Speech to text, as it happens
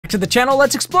to the channel.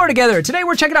 Let's explore together. Today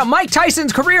we're checking out Mike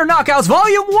Tyson's Career Knockouts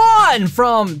Volume 1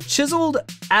 from Chiseled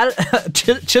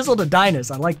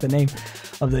Adinus. I like the name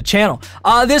of the channel.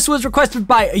 This was requested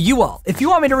by you all. If you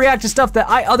want me to react to stuff that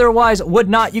I otherwise would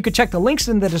not, you could check the links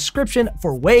in the description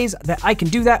for ways that I can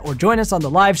do that, or join us on the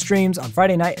live streams on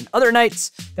Friday night and other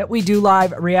nights that we do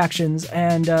live reactions,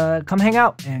 and come hang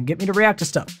out and get me to react to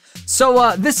stuff.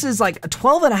 So this is like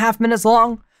 12.5 minutes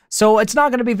long. So it's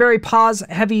not going to be very pause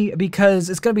heavy because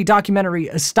it's going to be documentary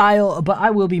style, but I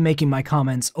will be making my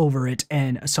comments over it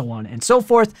and so on and so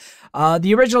forth.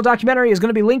 The original documentary is going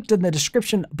to be linked in the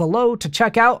description below to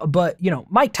check out, but you know,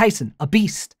 Mike Tyson, a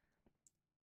beast,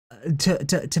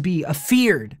 to be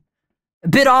feared,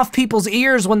 bit off people's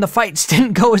ears when the fights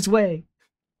didn't go his way.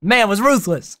 Man was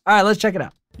ruthless. All right, let's check it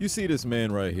out. You see this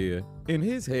man right here? In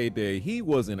his heyday, he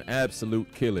was an absolute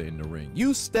killer in the ring.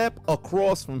 You step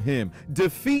across from him,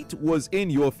 defeat was in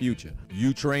your future.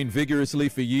 You trained vigorously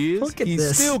for years,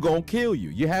 he's still gonna kill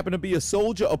you. You happen to be a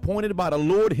soldier appointed by the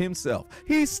Lord himself,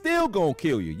 he's still gonna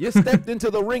kill you. You stepped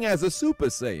into the ring as a Super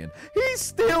Saiyan, he's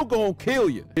still gonna kill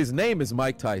you. His name is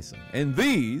Mike Tyson, and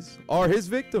these are his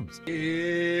victims.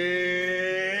 It's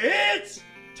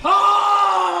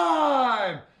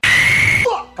time!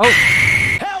 Oh.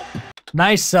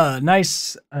 Nice sound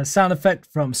effect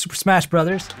from Super Smash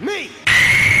Brothers. Me!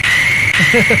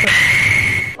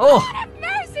 Oh! Have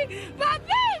mercy, my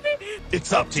baby!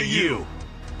 It's up to you.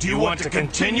 Do you want to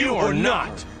continue or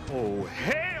not? Oh,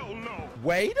 hell no!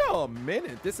 Wait a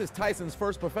minute. This is Tyson's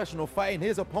first professional fight, and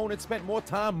his opponent spent more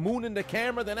time mooning the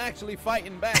camera than actually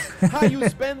fighting back. How you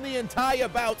spend the entire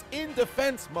bout in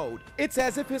defense mode. It's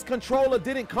as if his controller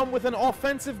didn't come with an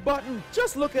offensive button.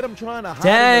 Just look at him trying to hide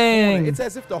in the corner. It's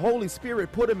as if the Holy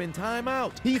Spirit put him in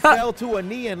timeout. He fell to a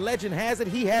knee, and legend has it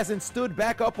he hasn't stood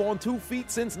back up on 2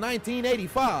 feet since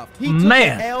 1985. He took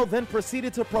a L, then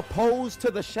proceeded to propose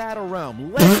to the Shadow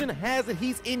Realm. Legend has it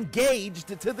he's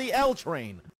engaged to the L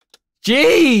train.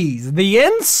 Jeez, the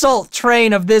insult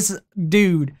train of this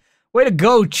dude. Way to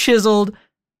go, Chiseled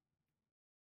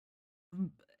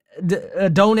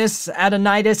Adinus,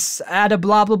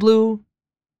 blah blah blue.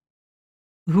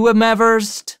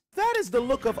 Whomever's. That is the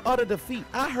look of utter defeat.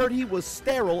 I heard he was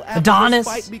sterile after this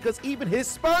fight because even his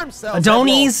sperm cells.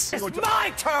 Adonis. It's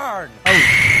my turn.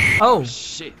 Oh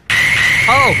shit.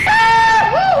 Oh.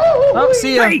 Oh,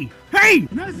 see ya. Hey!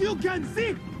 As you can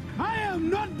see, I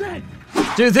am not dead.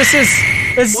 Dude, this is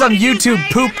some YouTube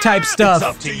poop type stuff. It's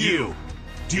up to you.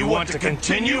 Do you want to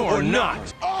continue or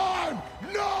not? I'm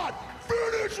not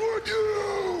finished with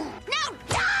you! Now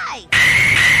die!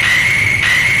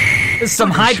 This is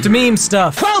some hyped meme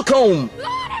stuff. Welcome!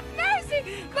 Lord have mercy,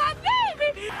 my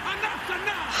baby!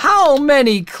 How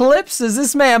many clips is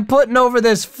this man putting over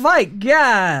this fight?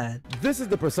 God. This is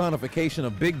the personification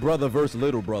of Big Brother versus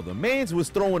Little Brother. Mans was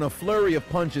throwing a flurry of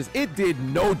punches. It did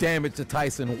no damage to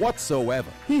Tyson whatsoever.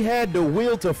 He had the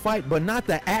will to fight, but not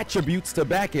the attributes to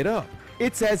back it up.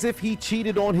 It's as if he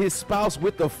cheated on his spouse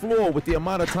with the floor with the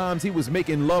amount of times he was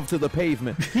making love to the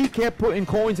pavement. He kept putting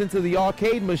coins into the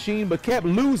arcade machine, but kept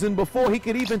losing before he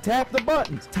could even tap the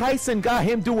buttons. Tyson got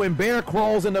him doing bear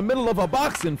crawls in the middle of a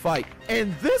boxing fight.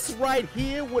 And this right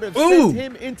here would have sent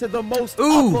him into the most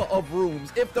upper of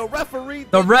rooms. If the referee...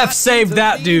 The ref saved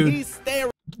that dude.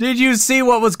 Did you see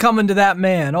what was coming to that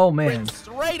man? Oh, man.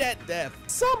 Straight at death.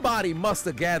 Somebody must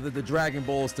have gathered the Dragon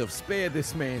Balls to spare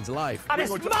this man's life.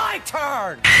 It's my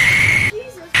turn!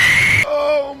 Jesus.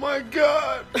 Oh my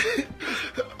god!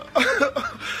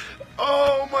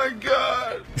 Oh my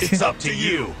god! It's up to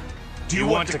you. Do you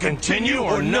want to continue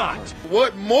or not?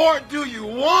 What more do you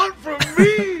want from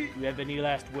me? You have any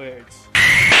last words?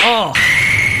 Oh.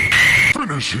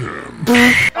 Finish him!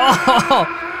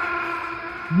 Oh.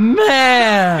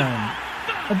 Man.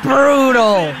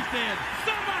 Brutal.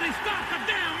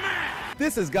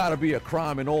 This has got to be a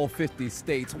crime in all 50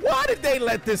 states. Why did they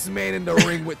let this man in the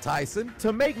ring with Tyson?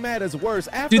 To make matters worse,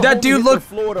 after that dude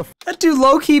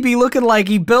low-key be looking like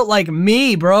he built like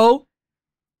me, bro.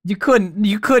 You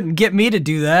couldn't get me to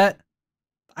do that.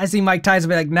 I see Mike Tyson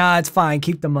be like, nah, it's fine.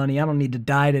 Keep the money. I don't need to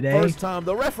die today. First time,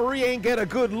 the referee ain't get a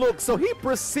good look, so he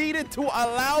proceeded to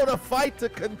allow the fight to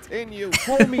continue.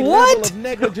 Homie level of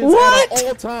negligence at an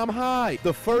all-time high.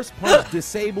 The first punch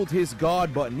disabled his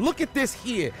guard button. Look at this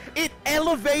here. It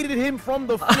elevated him from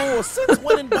the floor. Since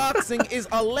when in boxing is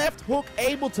a left hook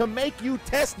able to make you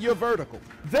test your vertical?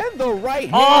 Then the right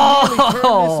hand nearly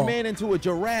turned this man into a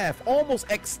giraffe, almost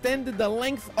extended the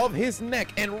length of his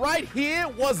neck. And right here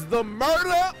was the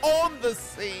murder on the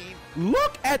scene.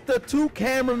 Look at the two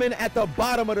cameramen at the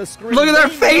bottom of the screen. Look at their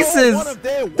They know faces. One of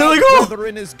their They're white like, oh.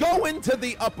 brethren is going to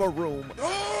the upper room.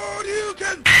 Oh.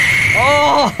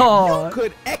 You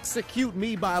could execute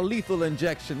me by lethal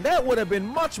injection. That would have been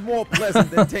much more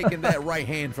pleasant than taking that right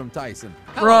hand from Tyson.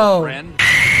 Bro.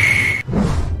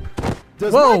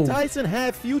 Does Whoa. Mike Tyson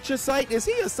have future sight? Is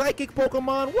he a psychic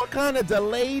Pokemon? What kind of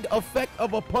delayed effect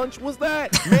of a punch was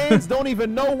that? Mans don't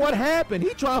even know what happened. He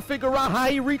trying to figure out how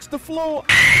he reached the floor.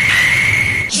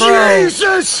 Bro.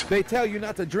 Jesus! They tell you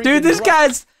not to drink. Dude, and this drive.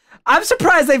 guy's... I'm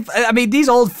surprised I mean, these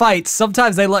old fights,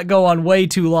 sometimes they let go on way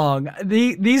too long.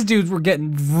 These dudes were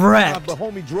getting wrecked. The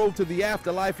homie drove to the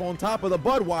afterlife on top of the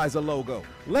Budweiser logo.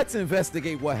 Let's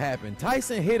investigate what happened.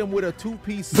 Tyson hit him with a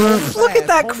two-piece. Look at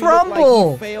that Homie crumble.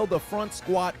 Like he failed the front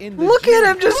squat in the Look gym.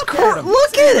 at him just him.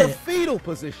 look He's at in it. the fetal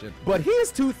position. But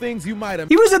here's two things you might have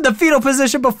He was in the fetal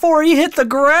position before he hit the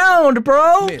ground,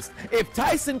 bro. missed. If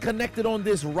Tyson connected on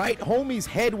this right, homie's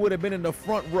head would have been in the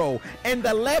front row, and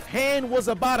the left hand was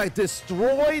about to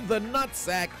destroy the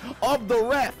nutsack of the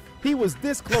ref. He was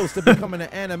this close to becoming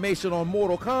an animation on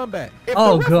Mortal Kombat. If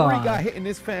Oh, the referee God. got hit in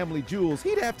his family jewels,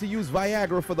 he'd have to use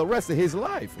Viagra for the rest of his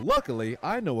life. Luckily,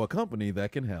 I know a company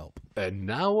that can help. And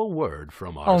now a word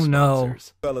from our Oh, no.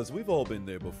 sponsors. Fellas, we've all been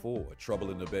there before. Trouble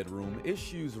in the bedroom,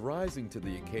 issues rising to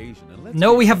the occasion. And let's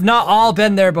No, we have not all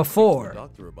been there talk to before. the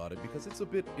doctor about it because it's a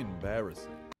bit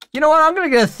embarrassing. You know what? I'm going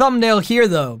to get a thumbnail here,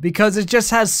 though, because it just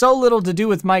has so little to do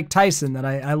with Mike Tyson that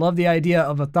I love the idea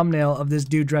of a thumbnail of this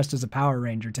dude dressed as a Power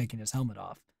Ranger taking his helmet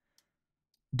off.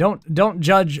 Don't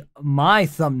judge my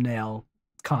thumbnail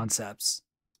concepts.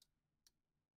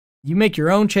 You make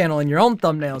your own channel and your own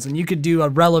thumbnails, and you could do a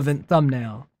relevant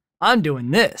thumbnail. I'm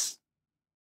doing this.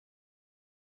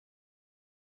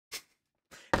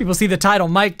 People see the title,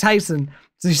 Mike Tyson,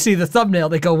 so you see the thumbnail,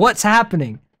 they go, what's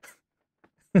happening?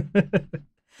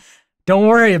 Don't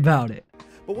worry about it.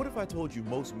 But what if I told you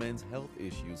most men's health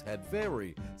issues had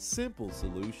very simple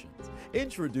solutions?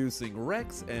 Introducing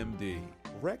Rex MD.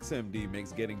 Rex MD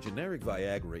makes getting generic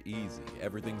Viagra easy.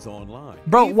 Everything's online.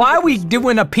 Bro, Even why are with we prescription,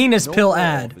 doing a penis no pill more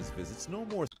ad? office visits, no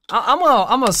more I'm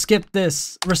gonna skip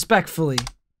this respectfully.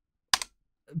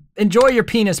 Enjoy your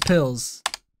penis pills.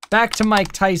 Back to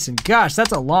Mike Tyson. Gosh,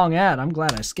 that's a long ad. I'm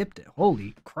glad I skipped it.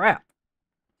 Holy crap.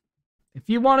 If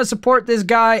you want to support this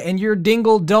guy and your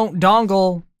dingle don't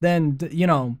dongle, then, you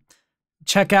know,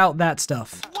 check out that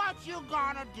stuff. What you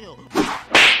gonna do?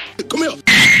 Come here.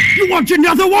 You want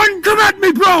another one? Come at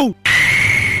me, bro.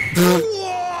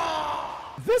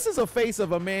 This is a face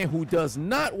of a man who does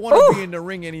not want to be in the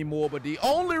ring anymore, but the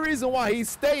only reason why he's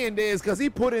staying there is because he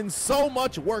put in so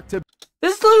much work to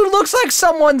This dude looks like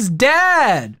someone's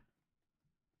dad.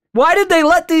 Why did they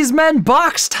let these men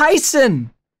box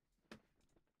Tyson?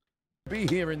 be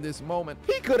here in this moment.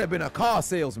 He could have been a car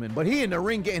salesman, but he in the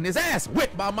ring getting his ass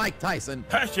whipped by Mike Tyson.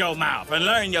 Hush your mouth and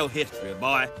learn your history,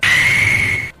 boy.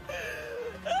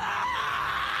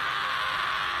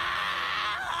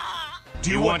 Do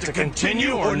you want to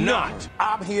continue or not?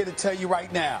 I'm here to tell you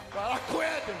right now. I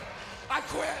quit. I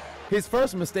quit. His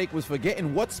first mistake was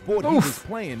forgetting what sport he was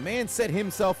playing. Man set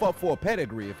himself up for a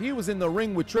pedigree. If he was in the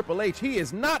ring with Triple H, he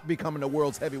is not becoming the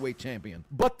world's heavyweight champion.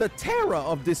 But the terror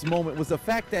of this moment was the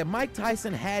fact that Mike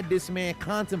Tyson had this man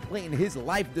contemplating his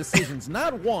life decisions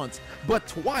not once, but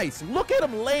twice. Look at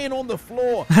him laying on the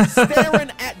floor,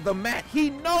 staring at the mat. He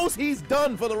knows he's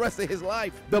done for the rest of his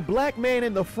life. The black man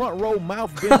in the front row,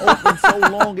 mouth been open so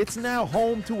long, it's now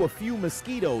home to a few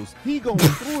mosquitoes. He going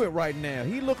through it right now.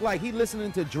 He look like he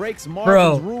listening to Drake's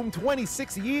Marvin's Room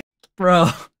 26 years. Bro,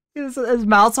 his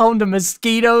mouth's home to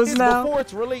mosquitoes now. Before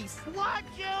its release. What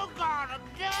you gonna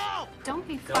do? Don't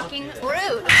be fucking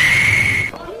rude.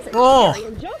 Oh,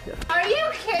 Are you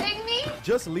kidding me?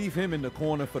 Just leave him in the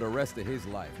corner for the rest of his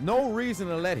life. No reason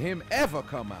to let him ever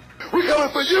come out. We coming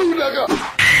for you, nigga!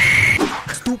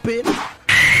 Stupid.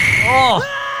 oh,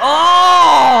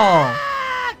 oh!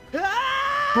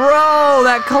 Bro,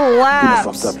 that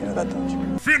collapse.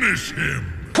 Finish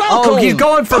him! Oh, he's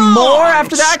going for more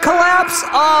after that collapse?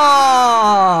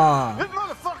 Oh! This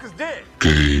motherfucker's dead.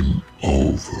 Game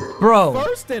over. Bro,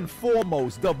 First and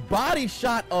foremost, the body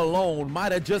shot alone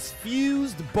might have just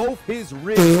fused both his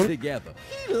ribs together.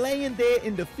 He laying there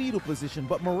in the fetal position,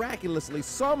 but miraculously,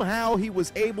 somehow he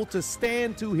was able to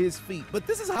stand to his feet. But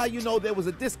this is how you know there was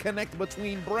a disconnect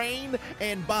between brain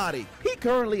and body. He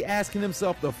currently asking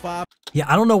himself the 5 yeah,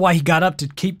 I don't know why he got up to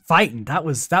keep fighting. That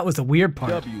was the weird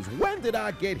part. W's. When did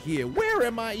I get here? Where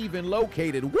am I even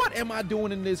located? What am I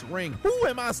doing in this ring? Who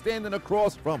am I standing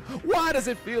across from? Why does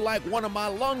it feel like one of my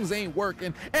lungs ain't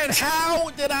working? And how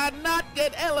did I not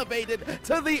get elevated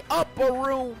to the upper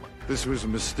room? This was a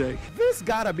mistake. This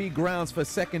gotta be grounds for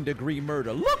second-degree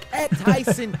murder. Look at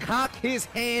Tyson cock his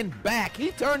hand back.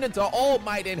 He turned into All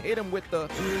Might and hit him with the...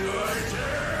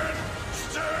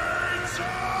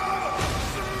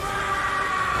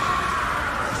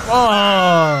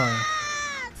 Oh.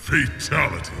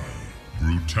 Fatality.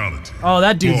 Brutality. Oh,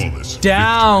 that dude's Flawless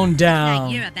down.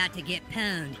 You're about to get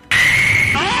pwned.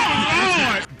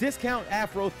 Discount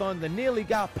Afro Thunder nearly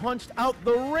got punched out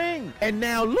the ring. And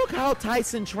now look how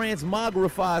Tyson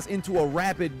transmogrifies into a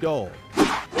rabid dog.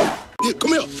 Yeah,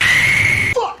 come here.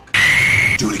 Fuck!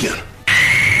 Do it again.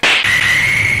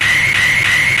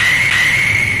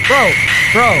 Bro.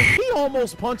 He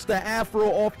almost punched the afro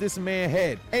off this man's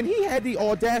head. And he had the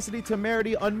audacity,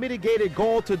 temerity, unmitigated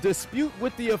gall to dispute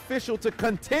with the official to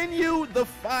continue the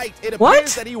fight. It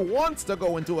appears that he wants to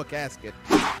go into a casket.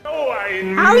 How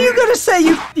are you gonna say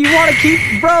you want to keep...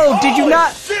 Bro, did you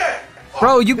not...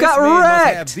 Bro, you got wrecked. Must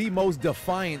have wrecked. the most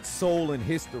defiant soul in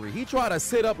history. He tried to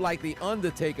sit up like the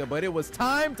Undertaker, but it was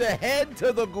time to head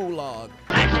to the gulag.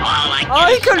 Oh,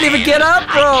 he couldn't even get up,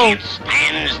 bro.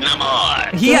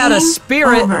 He had a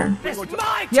spirit.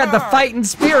 He had the fighting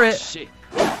spirit.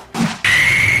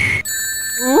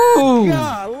 Ooh.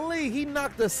 Golly, he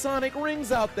knocked the sonic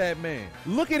rings out that man.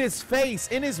 Look at his face.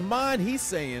 In his mind, he's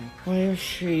saying, well,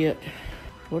 shit.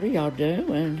 What are y'all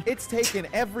doing? It's taking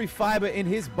every fiber in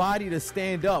his body to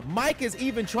stand up. Mike is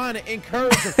even trying to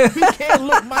encourage him. He can't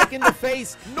look Mike in the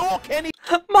face, nor can he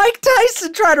Mike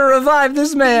Tyson tried to revive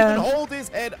this man. even hold his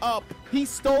head up. He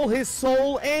stole his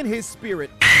soul and his spirit.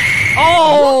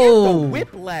 Oh! Look at the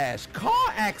whiplash. Car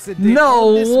accident. No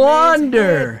on this man's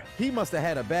wonder. head. He must have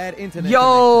had a bad internet Yo.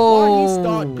 connection. Why he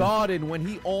start guarding when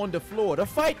he on the floor? The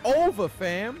fight over,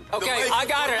 fam. Okay, I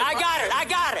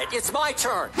got it. It's my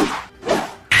turn.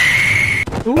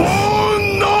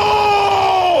 Oh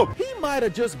no! He might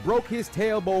have just broke his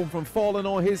tailbone from falling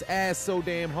on his ass so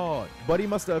damn hard. But he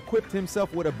must have equipped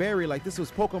himself with a berry like this was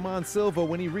Pokemon Silver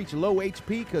when he reached low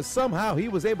HP, because somehow he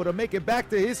was able to make it back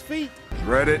to his feet.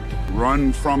 Dread it,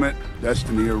 run from it,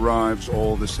 destiny arrives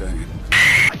all the same.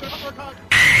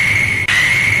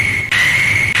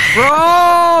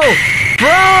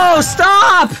 Bro,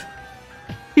 stop!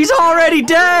 He's already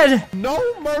dead. No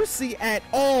mercy at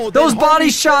all. Those body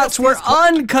shots were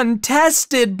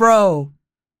uncontested, bro.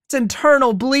 It's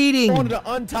internal bleeding. Wanted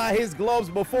to untie his gloves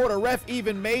before the ref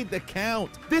even made the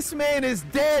count. This man is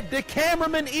dead. The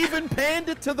cameraman even panned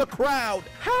it to the crowd.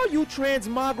 How you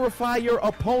transmogrify your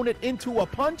opponent into a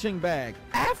punching bag?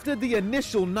 After the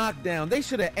initial knockdown, they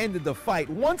should have ended the fight.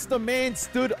 Once the man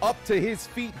stood up to his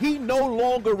feet, he no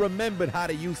longer remembered how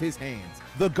to use his hands.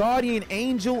 The guardian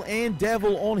angel and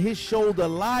devil on his shoulder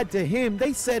lied to him.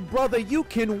 They said, brother, you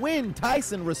can win.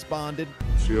 Tyson responded,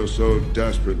 Feel so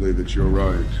desperately that you're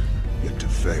right, yet to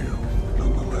fail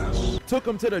nonetheless. took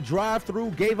him to the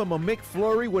drive-thru, gave him a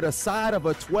McFlurry with a side of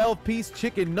a 12-piece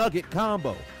chicken nugget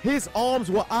combo. His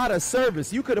arms were out of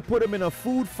service. You could have put him in a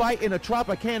food fight in a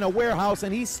Tropicana warehouse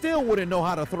and he still wouldn't know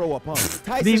how to throw a punch.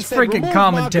 Tyson These said, freaking remove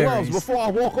commentaries. my gloves before I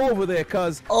walk over there,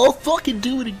 cuz Oh, fucking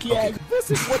do it again. this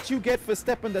is what you get for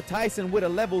stepping to Tyson with a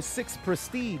level 6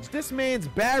 prestige. This man's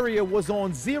barrier was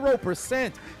on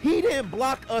 0%. He didn't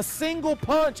block a single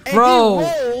punch, and Bro. he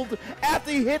rolled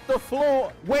after he hit the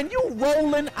floor. When you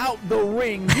rolling out the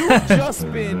ring, you've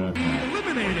just been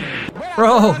eliminated.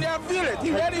 Bro.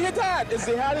 He ready to hit that. It's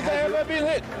the hardest I ever been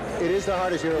hit. It is the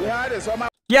hardest you ever hit. So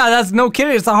Yeah, that's no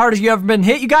kidding. It's the hardest you ever been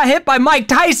hit. You got hit by Mike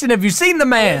Tyson. Have you seen the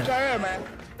man?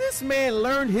 This man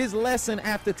learned his lesson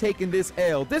after taking this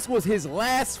L. This was his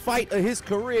last fight of his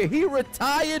career. He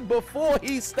retired before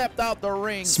he stepped out the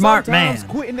ring. Smart Sometimes man.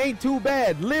 quitting ain't too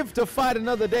bad. Live to fight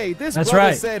another day. This That's brother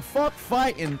right. said, fuck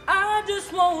fighting. I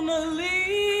just wanna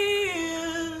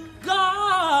live.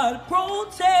 God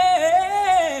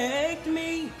protect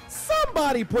me.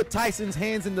 Somebody put Tyson's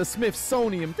hands in the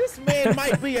Smithsonian. This man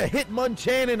might be a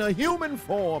Hitmonchan in a human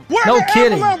form. No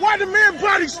kidding. Why the man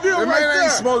body still The right man there?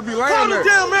 ain't supposed to be laying How the there.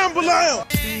 damn man belong?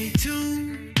 Stay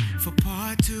tuned for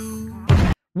part 2.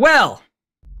 Well,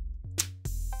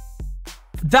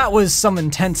 that was some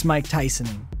intense Mike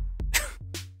Tysoning.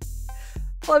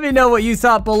 Let me know what you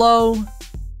thought below.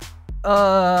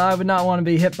 I would not want to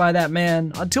be hit by that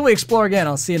man. Until we explore again,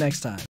 I'll see you next time.